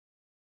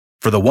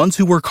For the ones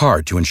who work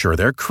hard to ensure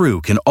their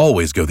crew can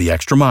always go the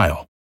extra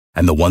mile,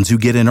 and the ones who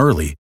get in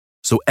early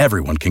so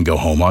everyone can go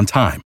home on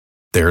time,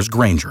 there's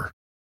Grainger,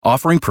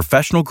 offering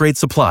professional-grade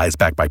supplies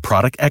backed by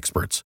product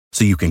experts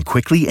so you can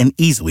quickly and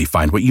easily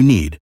find what you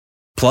need.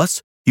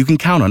 Plus, you can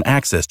count on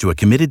access to a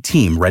committed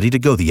team ready to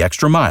go the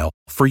extra mile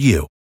for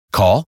you.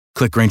 Call,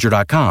 click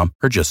Grainger.com,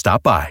 or just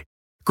stop by.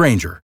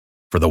 Grainger,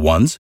 for the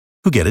ones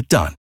who get it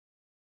done.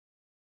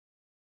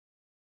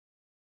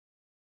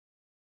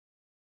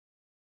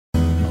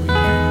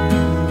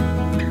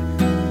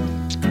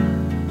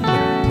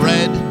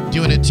 Bread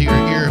doing it to your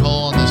ear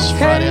hole on this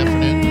Friday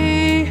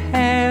afternoon.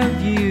 Have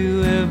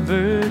you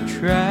ever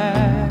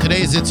tried?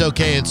 Today's It's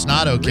Okay, It's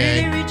Not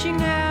Okay. Really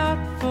reaching out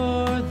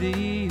for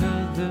the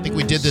other I think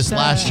we did this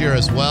last year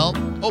as well.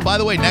 Oh, by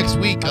the way, next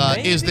week,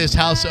 Is This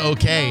House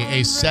Okay?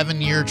 A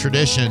 7-year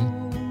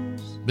tradition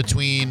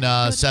between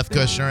Seth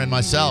Kushner and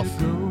myself.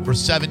 For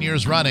 7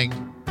 years running,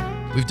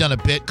 we've done a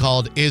bit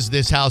called Is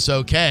This House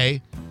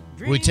Okay?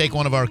 Where we take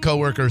one of our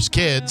coworkers'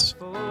 kids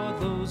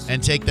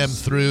and take them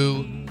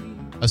through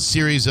a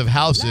series of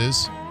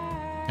houses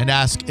and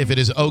ask if it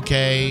is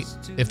okay,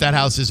 if that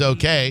house is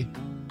okay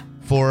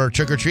for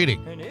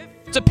trick-or-treating.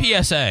 It's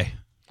a PSA.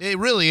 It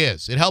really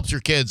is. It helps your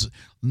kids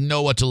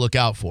know what to look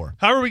out for.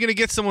 How are we going to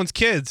get someone's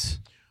kids?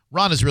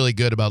 Ron is really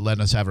good about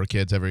letting us have our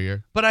kids every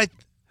year. But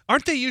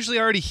aren't they usually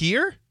already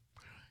here?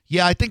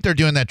 Yeah, I think they're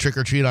doing that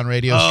trick-or-treat on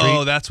Radio Street.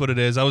 Oh, that's what it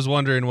is. I was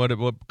wondering what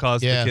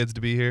caused the kids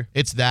to be here.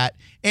 It's that.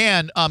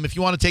 And if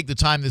you want to take the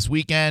time this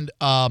weekend,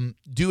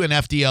 do an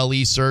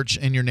FDLE search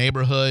in your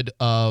neighborhood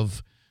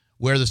of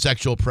where the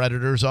sexual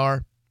predators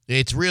are.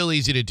 It's real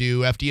easy to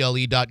do,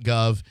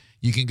 fdle.gov.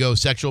 You can go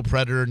sexual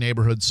predator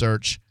neighborhood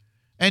search.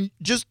 And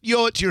just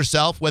owe it to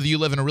yourself, whether you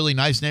live in a really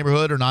nice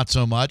neighborhood or not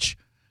so much,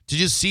 to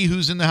just see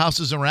who's in the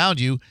houses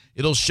around you.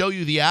 It'll show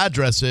you the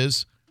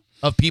addresses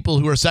of people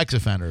who are sex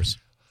offenders.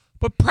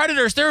 But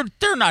predators,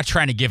 they're not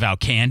trying to give out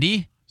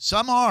candy.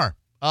 Some are.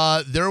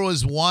 There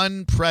was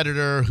one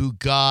predator who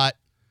got,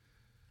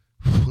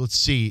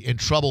 in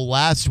trouble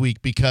last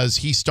week because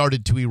he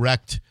started to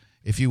erect,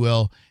 if you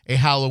will, a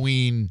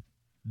Halloween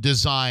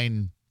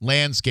design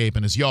landscape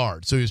in his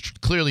yard. So he was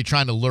clearly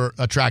trying to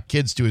attract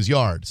kids to his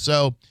yard.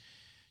 So,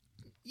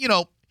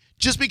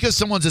 just because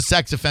someone's a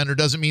sex offender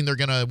doesn't mean they're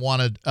going to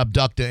want to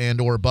abduct and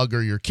or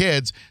bugger your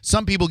kids.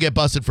 Some people get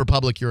busted for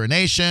public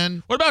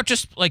urination. What about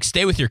just,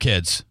 stay with your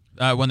kids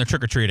when they're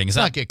trick-or-treating? Let's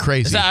not get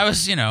crazy.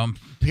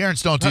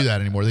 Parents don't do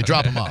that anymore. They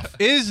drop them off.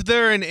 Is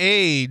there an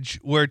age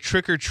where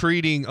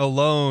trick-or-treating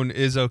alone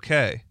is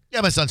okay?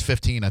 Yeah, my son's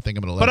 15. I think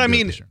I'm going to let him do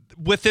it this year.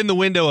 Within the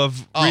window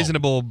of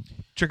reasonable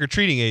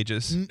trick-or-treating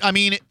ages.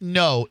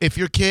 No. If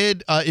your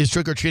kid is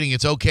trick-or-treating,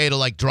 it's okay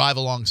to, drive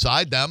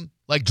alongside them.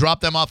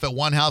 Drop them off at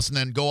one house and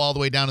then go all the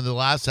way down to the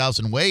last house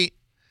and wait.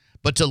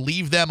 But to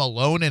leave them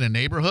alone in a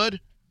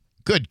neighborhood?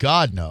 Good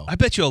God, no. I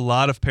bet you a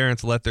lot of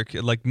parents let their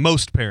kid,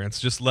 most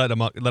parents, just let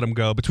them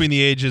go. Between the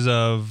ages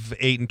of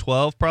 8 and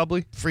 12,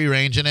 probably. Free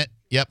range in it?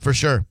 Yep, for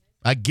sure.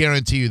 I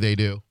guarantee you they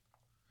do.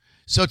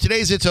 So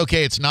today's It's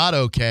Okay, It's Not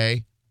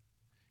Okay.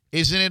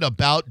 Isn't it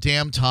about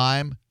damn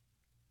time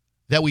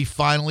that we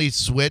finally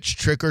switch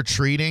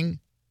trick-or-treating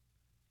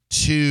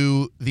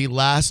to the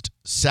last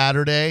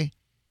Saturday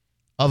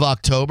of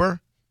October?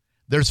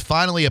 There's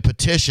finally a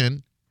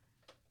petition,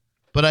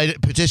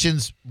 but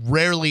petitions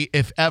rarely,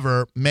 if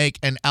ever, make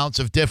an ounce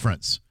of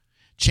difference.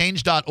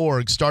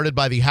 Change.org, started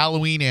by the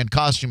Halloween and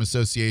Costume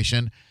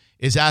Association,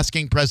 is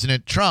asking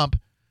President Trump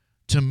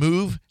to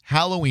move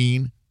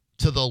Halloween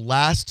to the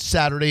last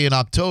Saturday in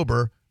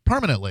October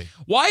permanently.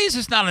 Why is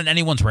this not on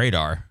anyone's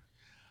radar?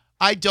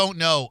 I don't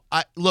know.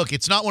 Look,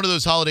 it's not one of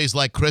those holidays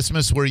like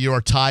Christmas where you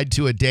are tied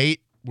to a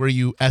date where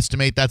you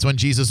estimate that's when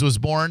Jesus was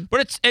born.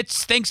 But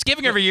it's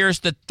Thanksgiving every year. It's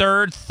the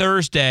third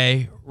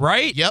Thursday,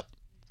 right? Yep.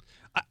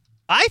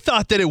 I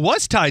thought that it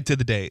was tied to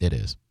the date. It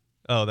is.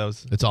 Oh,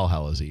 It's All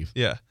Hallows Eve.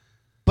 Yeah.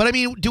 But,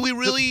 do we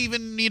really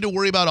even need to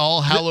worry about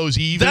All Hallows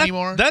Eve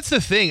anymore? That's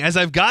the thing. As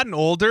I've gotten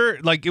older,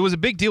 it was a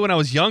big deal when I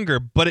was younger,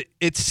 but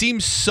it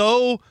seems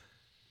so...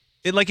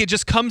 It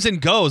just comes and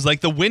goes.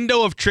 The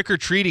window of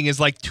trick-or-treating is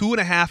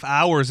 2.5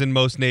 hours in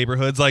most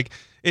neighborhoods.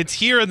 It's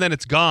here and then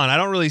it's gone. I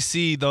don't really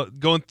see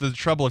going through the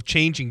trouble of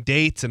changing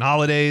dates and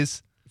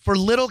holidays. For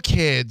little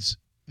kids,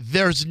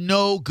 there's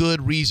no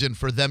good reason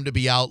for them to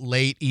be out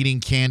late eating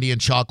candy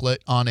and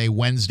chocolate on a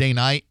Wednesday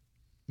night.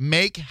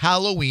 Make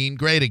Halloween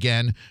great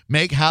again.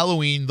 Make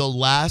Halloween the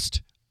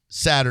last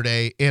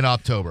Saturday in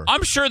October.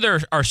 I'm sure there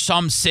are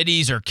some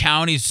cities or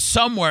counties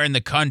somewhere in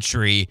the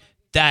country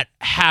that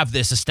have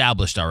this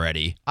established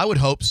already. I would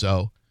hope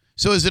so.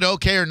 So is it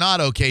okay or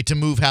not okay to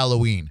move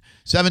Halloween?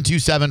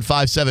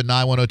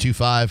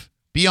 727-579-1025.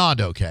 Beyond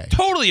okay.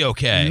 Totally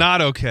okay.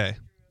 Not okay.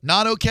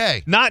 Not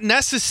okay. Not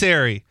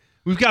necessary.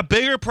 We've got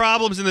bigger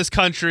problems in this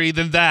country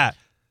than that.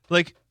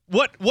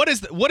 What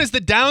is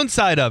the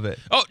downside of it?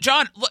 Oh,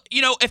 John, look,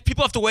 if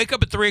people have to wake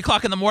up at 3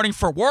 o'clock in the morning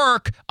for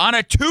work on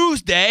a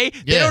Tuesday,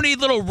 they don't need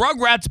little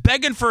rugrats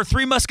begging for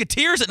Three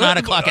Musketeers at 9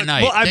 o'clock at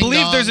night. Well, I Ding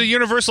believe dong. there's a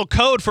universal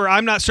code for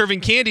I'm not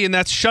serving candy, and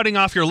that's shutting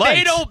off your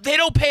lights. They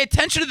don't pay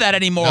attention to that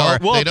anymore. No,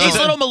 well, they don't. These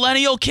little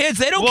millennial kids,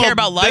 they don't care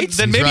about lights.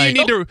 Then maybe He's you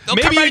need to They'll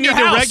come right in your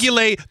house.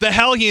 regulate the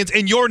hellions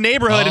in your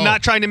neighborhood and Oh.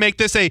 not trying to make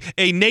this a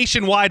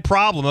nationwide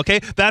problem. Okay,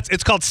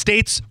 it's called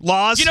states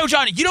laws.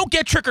 John, you don't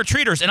get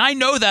trick-or-treaters, and I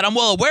know that. I'm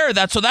well aware of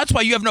that, so that's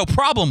why you have no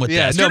problem with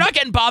this. no, You're not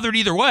getting bothered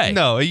either way.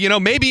 No,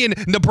 maybe in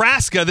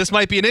Nebraska this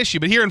might be an issue,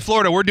 but here in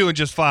Florida we're doing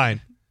just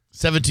fine.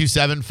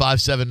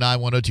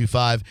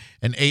 727-579-1025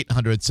 and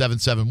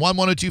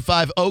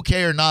 800-771-1025.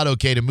 Okay or not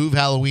okay to move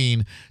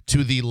Halloween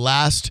to the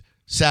last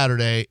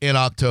Saturday in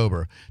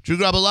October? Drew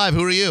Garabo Live,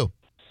 who are you?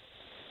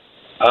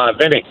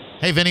 Vinny.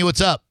 Hey, Vinny,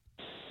 what's up?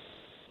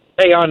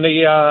 Hey, on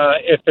the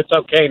if it's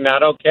okay,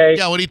 not okay.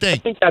 Yeah, what do you I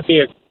think? think I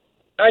think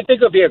it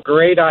would be a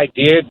great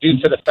idea due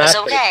to the fact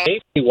that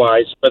safety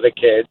wise for the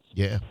kids,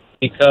 Yeah.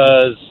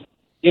 because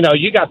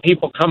you got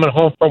people coming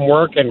home from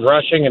work and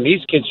rushing, and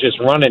these kids just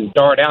run and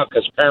dart out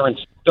because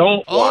parents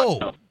don't want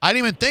them. I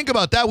didn't even think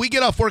about that. We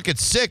get off work at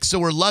 6, so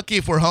we're lucky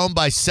if we're home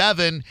by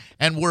 7.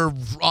 And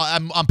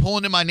I'm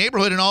pulling in my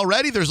neighborhood, and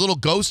already there's little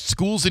ghost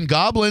schools and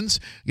goblins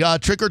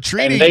trick or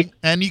treating,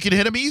 and you can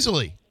hit them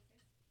easily.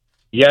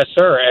 Yes,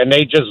 sir. And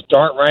they just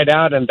dart right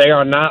out, and they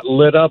are not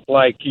lit up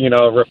like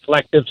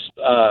reflective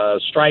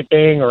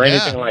striping or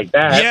anything like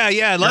that.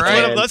 Yeah.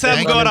 Right. Let's have them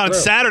Thank go out you. on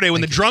Saturday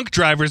when the drunk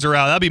drivers are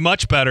out. That'd be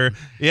much better.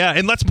 Yeah,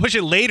 and let's push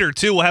it later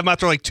too. We'll have them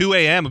out there like 2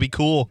 a.m. It'd be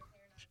cool.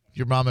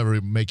 Your mom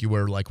ever make you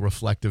wear like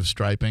reflective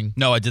striping?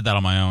 No, I did that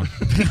on my own.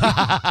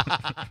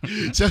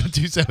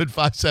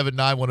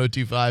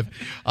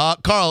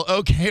 727-579-1025. Carl,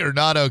 okay or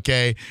not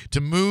okay to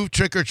move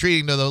trick or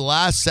treating to the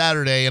last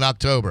Saturday in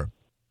October?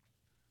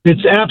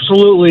 It's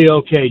absolutely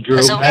okay, Drew,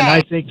 It's okay. and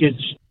I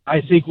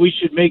think we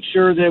should make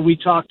sure that we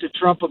talk to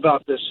Trump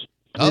about this.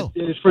 Oh.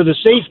 It's for the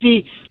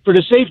safety of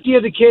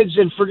the kids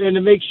and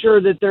to make sure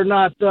that they're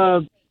not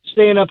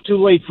staying up too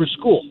late for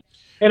school.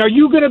 And are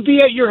you going to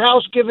be at your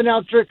house giving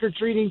out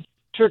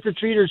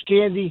trick-or-treaters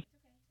candy?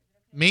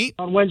 Me?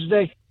 On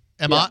Wednesday?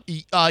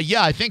 I?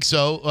 Yeah, I think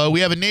so. We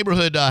have a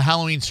neighborhood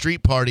Halloween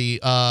street party,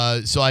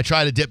 so I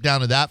try to dip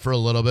down to that for a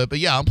little bit. But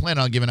yeah, I'm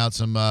planning on giving out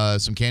some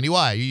candy.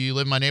 Why? You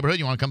live in my neighborhood?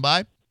 You want to come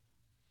by?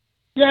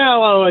 Yeah,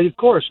 well, of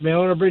course, man. I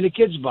want to bring the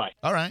kids by.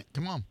 All right,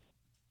 come on.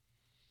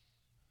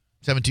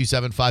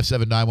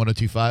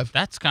 727-579-1025.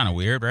 That's kind of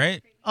weird,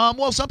 right?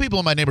 Well, some people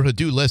in my neighborhood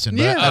do listen,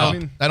 but Yeah,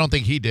 I don't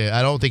think he did.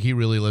 I don't think he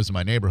really lives in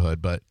my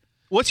neighborhood, but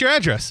What's your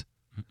address?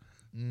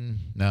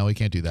 no, we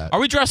can't do that. Are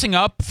we dressing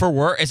up for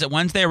work? Is it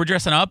Wednesday? Are we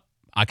dressing up?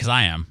 Because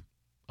I am.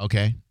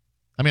 Okay.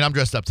 I mean, I'm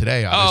dressed up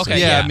today, obviously.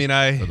 okay. Yeah, Yeah. I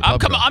mean, For the I'm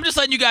pub coming. crawl. I'm just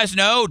letting you guys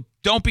know.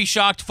 Don't be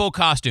shocked. Full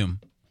costume.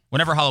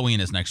 Whenever Halloween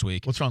is next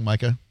week. What's wrong,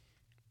 Micah?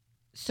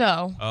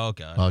 So Oh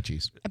God. Oh,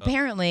 jeez.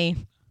 apparently,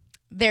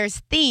 there's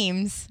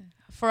themes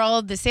for all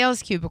of the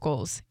sales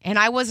cubicles, and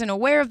I wasn't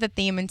aware of the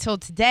theme until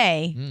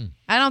today.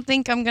 I don't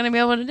think I'm going to be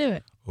able to do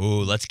it.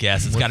 Ooh, let's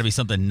guess. It's got to be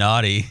something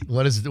naughty.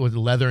 What is it with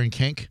leather and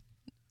kink?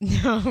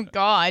 Oh,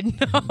 God, no.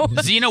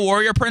 Xena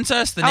Warrior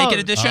Princess, the Naked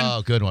Edition.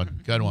 Oh, good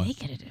one. Good one.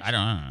 Naked edition. I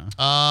don't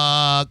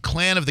know.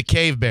 Clan of the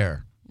Cave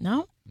Bear.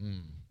 No?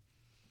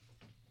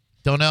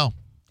 Don't know.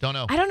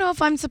 I don't know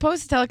if I'm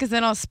supposed to tell it because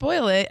then I'll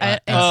spoil it. Oh,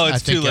 I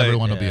it's think too late.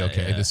 everyone will be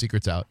okay. yeah. The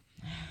secret's out.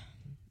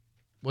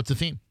 What's the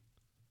theme?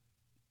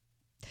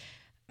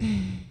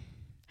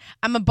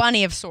 I'm a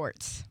bunny of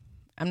sorts.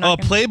 I'm Oh, not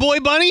gonna- Playboy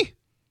bunny?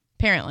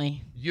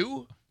 Apparently.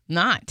 You?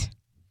 Not.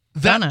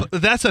 Gonna.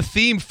 That's a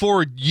theme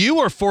for you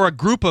or for a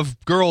group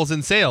of girls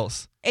in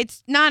sales?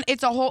 It's not.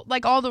 It's a whole,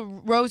 like all the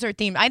rows are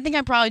themed. I think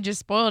I probably just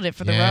spoiled it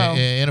for the Yeah, row.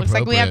 yeah, Looks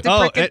like we have to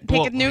inappropriate. pick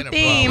Oh, a new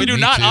inappropriate. theme. We do Me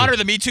not too. honor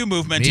the Me Too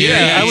movement Me here.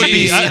 too. I would be-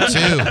 Me too.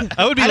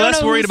 I would be I don't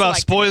less know worried who's about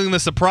selected. spoiling the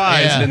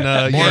surprise Yeah.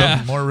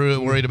 than More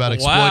worried about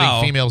exploiting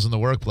Wow. females in the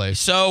workplace.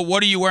 So,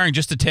 what are you wearing?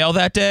 Just a tail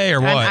that day, or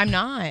what? I'm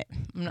not.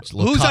 Just a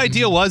little Whose cotton.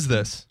 idea was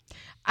this?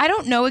 I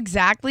don't know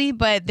exactly,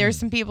 but there's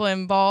some people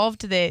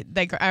involved that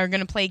are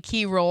going to play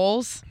key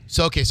roles.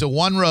 So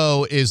one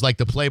row is like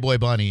the Playboy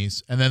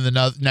bunnies, and then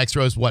the next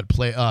row is what?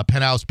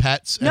 Penthouse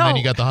pets, and then No.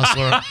 you got the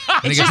hustler.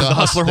 and you got the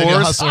hustler then you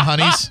got whores. hustler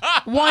honeys.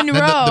 One then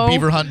row. the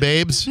beaver hunt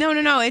babes.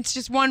 No. It's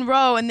just one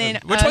row, and then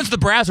Which one's the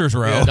Brazzers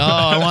row? No,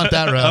 I want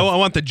that row. I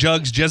want the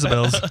Jugs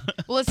Jezebels.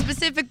 well, a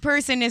specific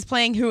person is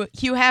playing Hugh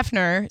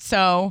Hefner,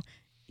 so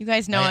you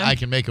guys know him. I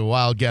can make a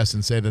wild guess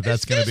and say that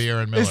that's going to be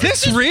Aaron Miller. Is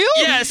this real?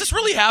 Yeah, is this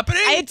really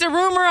happening? It's a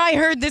rumor I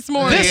heard this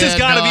morning. This has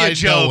gotta be a No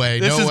joke. way.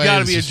 This no has way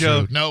gotta be a is true.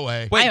 joke. No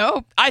way. Wait, I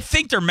hope. I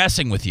think they're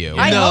messing with you.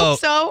 I No. hope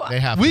so. They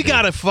have. We to be.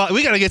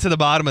 gotta get to the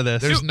bottom of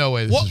this. There's no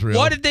way this is real.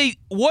 What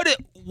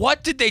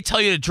did they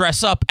tell you to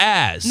dress up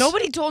as?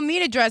 Nobody told me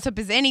to dress up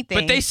as anything.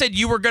 But they said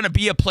you were going to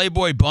be a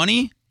Playboy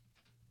bunny.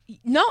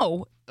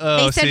 no. Oh,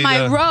 They said see,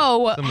 my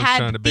row someone's had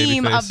trying the to baby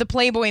theme face. of the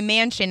Playboy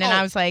Mansion, and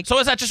I was like, So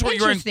is that just what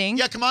you're wearing? interesting.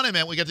 Yeah, come on in,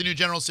 man. We got the new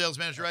general sales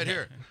manager right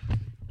here.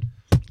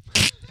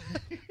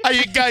 How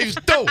you guys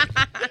doing?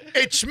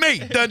 It's me,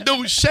 the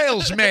new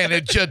sales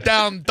manager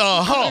down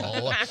the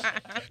hall.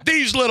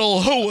 These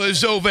little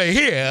hooers over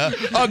here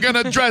are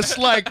gonna dress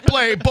like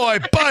Playboy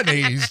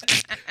bunnies.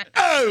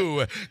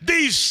 Oh,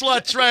 these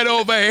sluts right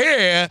over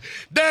here,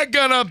 they're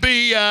gonna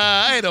be,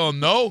 I don't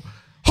know,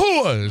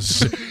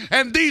 hooers.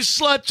 And these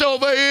sluts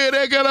over here,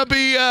 they're gonna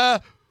be,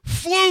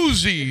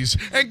 floozies.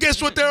 And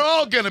guess what they're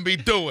all gonna be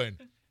doing?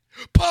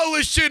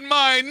 Polishing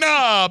my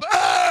knob.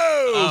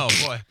 Oh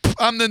boy.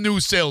 I'm the new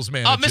sales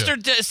manager.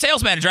 Mr.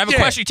 Sales Manager, I have a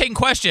question. You taking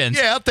questions?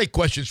 Yeah, I'll take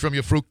questions from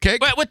you, fruitcake.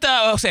 But with the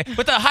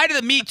height of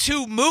the Me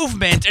Too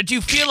movement, do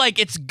you feel like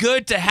it's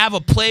good to have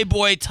a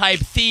Playboy type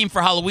theme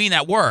for Halloween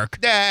at work?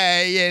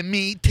 Yeah,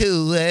 me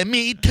too.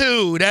 Me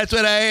too. That's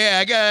what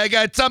I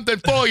got something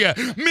for you.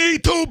 Me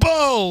too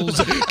balls.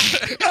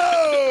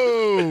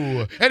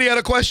 Oh. Any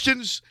other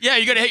questions? Yeah,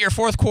 you going to hit your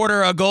fourth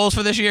quarter goals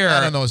for this year? I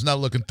don't know. It's not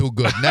looking too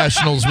good.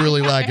 Nationals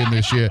really lagging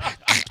this year.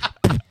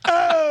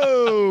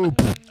 Oh.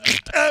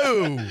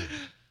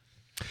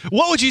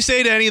 What would you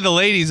say to any of the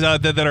ladies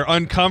that are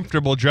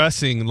uncomfortable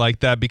dressing like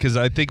that? Because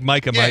I think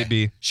Micah might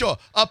be. Sure.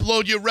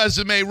 Upload your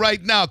resume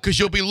right now because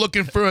you'll be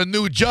looking for a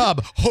new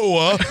job,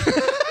 whore.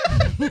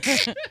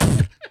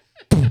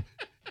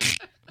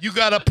 You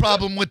got a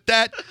problem with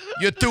that?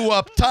 You're too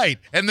uptight.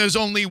 And there's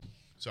only...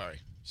 Sorry.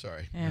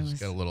 I just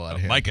got a little out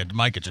of hand.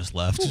 Micah just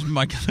left.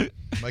 Micah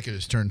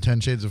just turned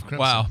 10 shades of crimson.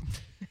 Wow.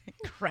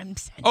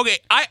 Crimson. Okay,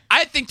 I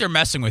think they're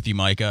messing with you,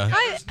 Micah.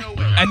 There's no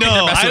way. I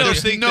don't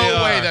think no they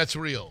way are. that's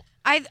real.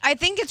 I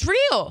think it's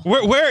real.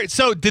 Where?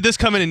 So did this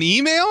come in an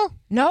email?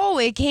 No,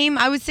 it came.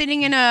 I was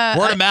sitting in a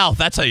Word of mouth.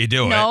 That's how you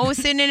do it. No,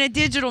 sitting in a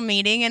digital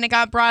meeting, and it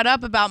got brought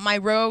up about my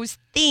rose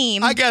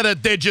theme. I got a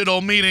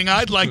digital meeting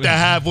I'd like to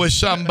have with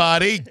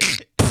somebody.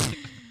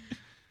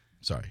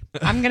 Sorry.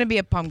 I'm gonna be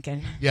a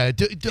pumpkin. Yeah.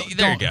 There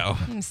you go.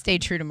 I'm gonna stay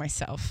true to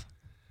myself.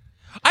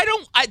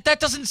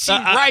 That doesn't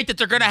seem right that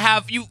they're gonna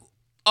have you.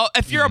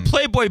 If you're a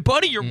Playboy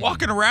bunny, you're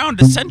walking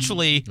around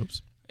essentially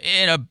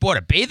in a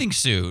bathing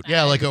suit.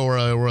 Yeah, like or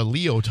a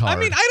leotard. I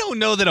mean, I don't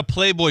know that a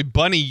Playboy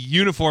bunny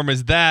uniform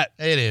is that.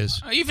 It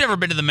is. You've never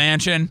been to the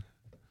mansion.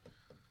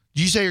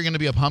 Did you say you're going to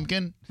be a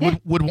pumpkin? Yeah.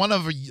 Would one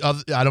of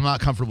I'm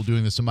not comfortable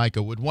doing this to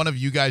Micah. Would one of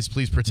you guys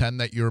please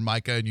pretend that you're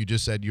Micah and you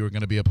just said you were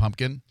going to be a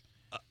pumpkin?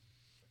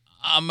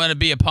 I'm going to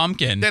be a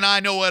pumpkin. Then I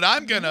know what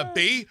I'm going to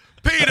be.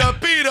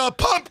 Peter,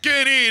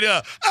 pumpkin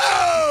eater.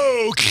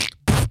 Oh!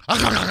 I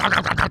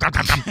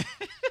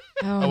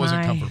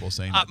wasn't comfortable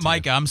saying that.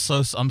 Micah, I'm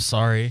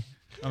sorry.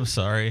 I'm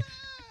sorry.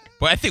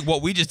 But I think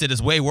what we just did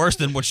is way worse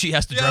than what she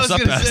has to dress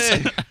up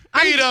as.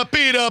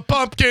 Peter,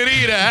 pumpkin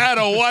eater had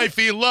a wife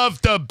he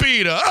loved to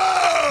beat her.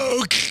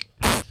 Oh!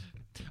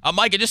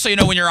 Micah, just so you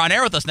know, when you're on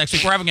air with us next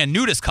week, we're having a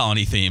nudist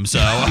colony theme. So,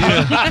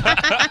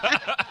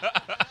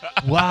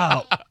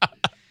 Wow.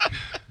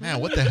 Man,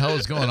 what the hell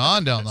is going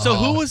on down the So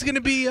hall? who was going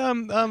to be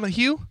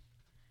Hugh?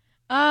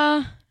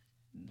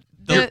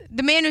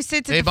 The man who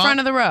sits at the A-bomb? front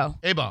of the row.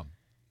 A-bomb.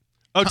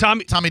 Oh,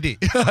 Tommy D.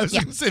 I was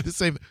going to say the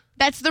same.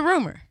 That's the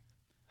rumor.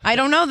 I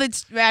don't know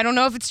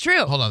if it's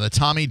true. Hold on, the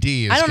Tommy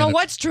D is I don't know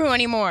what's true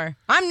anymore.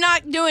 I'm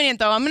not doing it,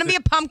 though. I'm going to be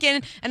a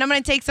pumpkin, and I'm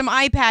going to take some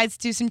iPads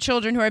to some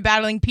children who are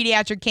battling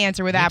pediatric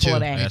cancer with Apple a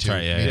day. That's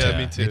right, yeah.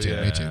 Me too.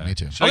 Me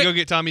too. Should I go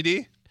get Tommy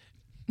D?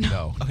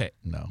 No. Okay.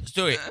 No. Let's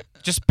do it.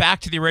 Just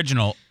back to the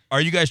original.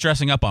 Are you guys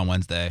dressing up on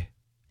Wednesday?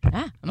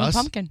 I'm Us? a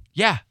pumpkin.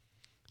 Yeah.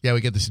 Yeah,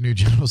 we get this new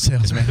general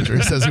sales manager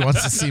who says he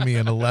wants to see me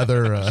in a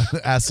leather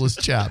assless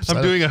chaps.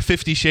 I'm doing a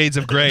 50 Shades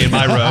of Grey in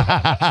my row.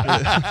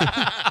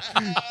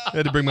 I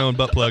had to bring my own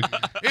butt plug.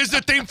 Here's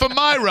the theme for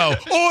my row.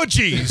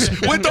 Orgies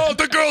with all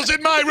the girls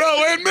in my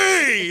row and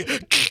me.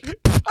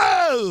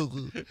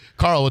 Oh.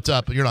 Carl, what's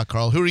up? You're not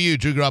Carl. Who are you?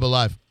 Drew Garabo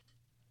Live.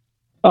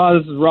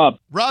 This is Rob.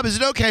 Rob, is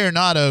it okay or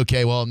not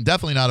okay? Well, I'm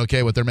definitely not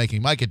okay what they're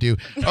making Micah do.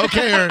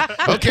 Okay or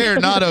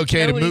not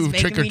okay to move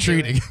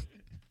trick-or-treating?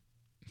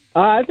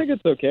 I think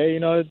it's okay.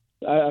 You know,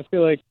 I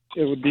feel like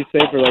it would be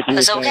safer. Like you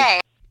were saying. Okay.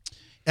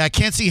 I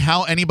can't see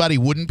how anybody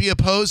wouldn't be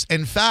opposed.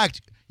 In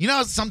fact, you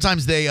know,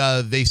 sometimes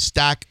they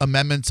stack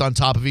amendments on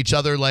top of each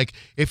other. Like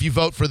if you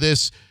vote for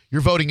this,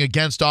 you're voting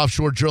against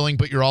offshore drilling,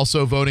 but you're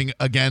also voting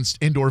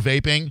against indoor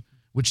vaping,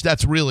 which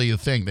that's really the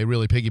thing. They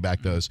really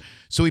piggyback those.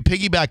 So we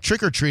piggyback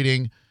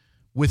trick-or-treating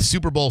with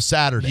Super Bowl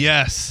Saturday.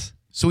 Yes.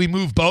 So we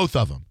move both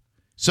of them.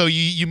 So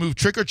you move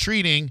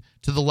trick-or-treating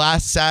to the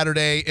last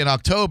Saturday in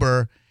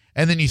October,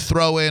 and then you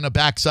throw in a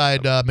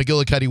backside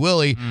McGillicuddy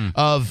Willie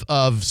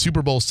of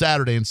Super Bowl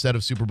Saturday instead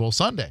of Super Bowl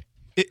Sunday.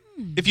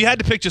 If you had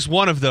to pick just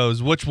one of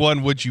those, which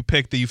one would you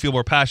pick that you feel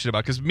more passionate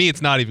about? Because me,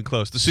 it's not even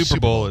close. The Super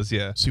Bowl is,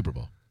 yeah. Super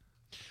Bowl.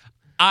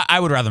 I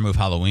would rather move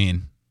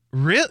Halloween.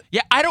 Really?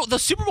 Yeah, the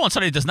Super Bowl on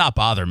Sunday does not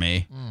bother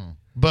me.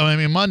 But I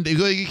mean Monday,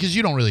 because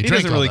you don't really drink.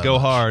 He doesn't really go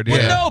hard. Well,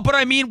 yeah. no, but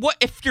I mean, what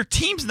if your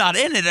team's not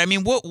in it? I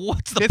mean,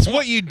 what's the It's point?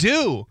 what you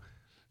do.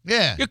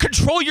 Yeah. You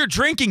control your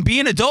drinking, be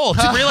an adult.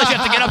 You realize you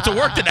have to get up to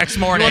work the next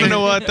morning. You want to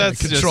know what?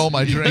 That's Control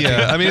my drinking.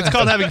 Yeah, I mean, it's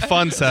called having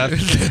fun, Seth.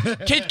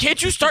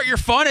 Can't you start your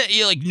fun at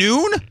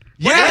noon?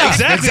 Yeah,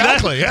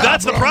 exactly. Yeah.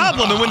 That's the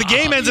problem. And when the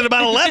game ends at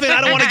about 11,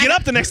 I don't want to get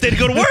up the next day to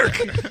go to work.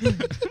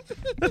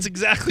 That's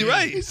exactly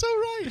right. He's so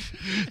right.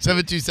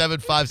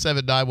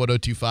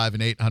 727-579-1025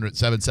 and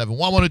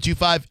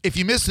 800-771-1025. If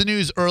you missed the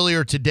news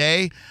earlier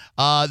today,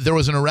 there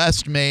was an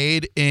arrest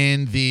made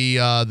in the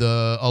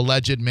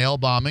alleged mail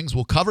bombings.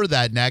 We'll cover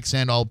that next,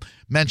 and I'll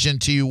mention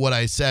to you what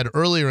I said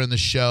earlier in the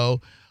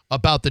show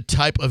about the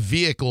type of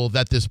vehicle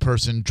that this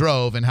person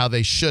drove and how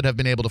they should have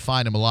been able to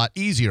find him a lot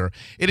easier.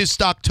 It is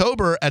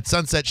Stocktober at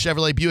Sunset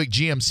Chevrolet Buick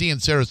GMC in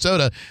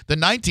Sarasota. The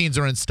 19s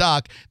are in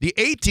stock. The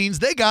 18s,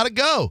 they got to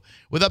go.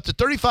 With up to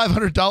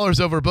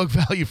 $3,500 over book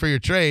value for your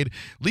trade,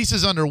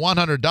 leases under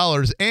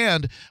 $100,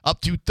 and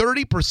up to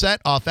 30%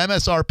 off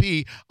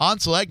MSRP on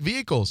select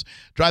vehicles.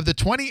 Drive the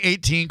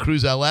 2018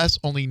 Cruze LS,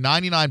 only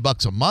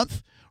 $99 a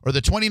month, or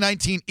the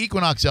 2019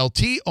 Equinox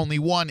LT, only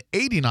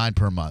 $189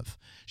 per month.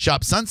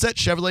 Shop Sunset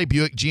Chevrolet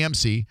Buick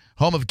GMC,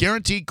 home of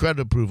guaranteed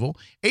credit approval,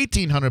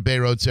 1800 Bay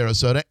Road,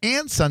 Sarasota,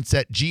 and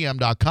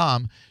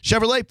sunsetgm.com.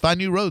 Chevrolet, find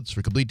new roads.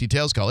 For complete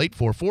details, call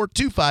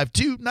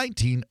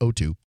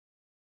 844-252-1902.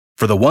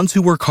 For the ones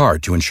who work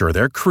hard to ensure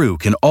their crew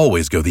can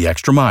always go the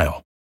extra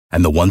mile,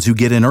 and the ones who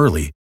get in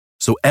early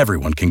so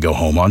everyone can go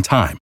home on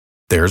time,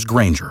 there's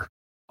Grainger,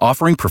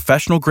 offering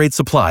professional-grade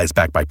supplies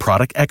backed by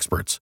product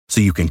experts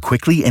so you can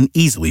quickly and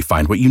easily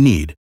find what you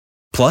need.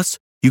 Plus,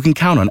 you can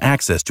count on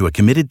access to a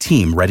committed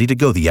team ready to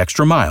go the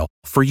extra mile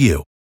for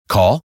you.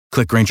 Call,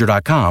 click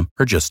Grainger.com,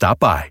 or just stop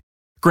by.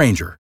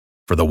 Grainger,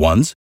 for the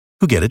ones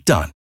who get it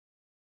done.